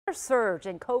Surge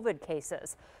in COVID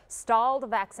cases, stalled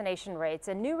vaccination rates,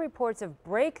 and new reports of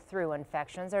breakthrough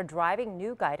infections are driving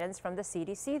new guidance from the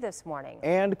CDC this morning.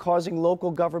 And causing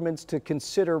local governments to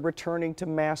consider returning to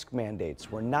mask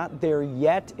mandates. We're not there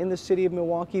yet in the city of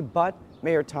Milwaukee, but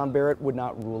Mayor Tom Barrett would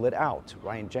not rule it out.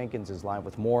 Ryan Jenkins is live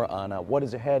with more on what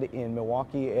is ahead in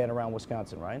Milwaukee and around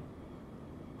Wisconsin. Ryan?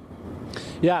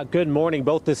 Yeah, good morning.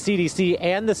 Both the CDC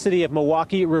and the city of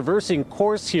Milwaukee reversing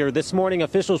course here this morning.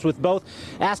 Officials with both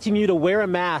asking you to wear a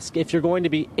mask if you're going to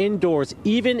be indoors,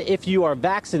 even if you are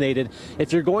vaccinated,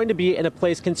 if you're going to be in a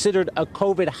place considered a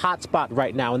COVID hotspot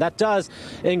right now. And that does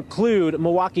include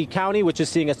Milwaukee County, which is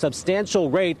seeing a substantial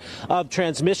rate of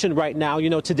transmission right now.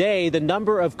 You know, today, the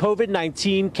number of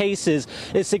COVID-19 cases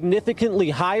is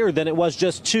significantly higher than it was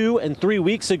just 2 and 3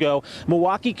 weeks ago.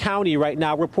 Milwaukee County right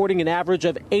now reporting an average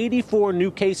of 84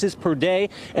 new cases per day,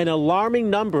 an alarming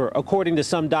number according to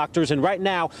some doctors. And right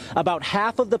now, about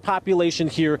half of the population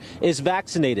here is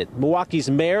vaccinated. Milwaukee's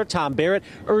Mayor Tom Barrett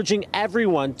urging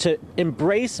everyone to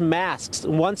embrace masks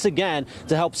once again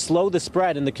to help slow the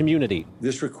spread in the community.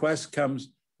 This request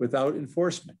comes without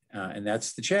enforcement, and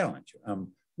that's the challenge.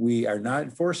 We are not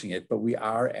enforcing it, but we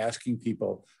are asking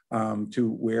people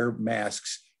to wear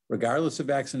masks regardless of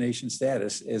vaccination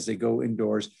status as they go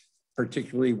indoors,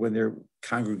 particularly when they're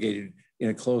congregated in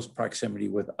a close proximity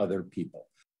with other people.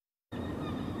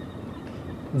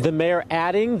 The mayor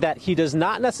adding that he does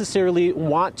not necessarily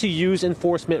want to use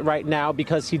enforcement right now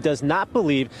because he does not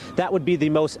believe that would be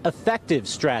the most effective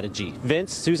strategy.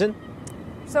 Vince, Susan?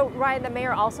 So, Ryan, the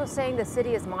mayor also saying the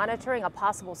city is monitoring a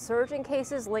possible surge in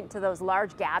cases linked to those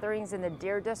large gatherings in the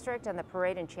Deer District and the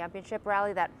parade and championship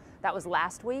rally that was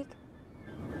last week.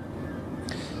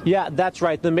 Yeah, that's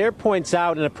right. The mayor points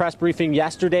out in a press briefing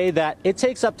yesterday that it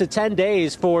takes up to 10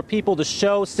 days for people to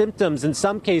show symptoms in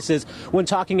some cases when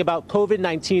talking about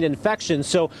COVID-19 infection.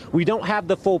 So we don't have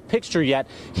the full picture yet.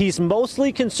 He's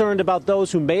mostly concerned about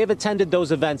those who may have attended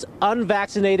those events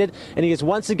unvaccinated, and he is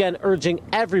once again urging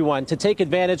everyone to take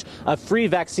advantage of free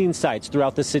vaccine sites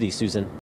throughout the city, Susan.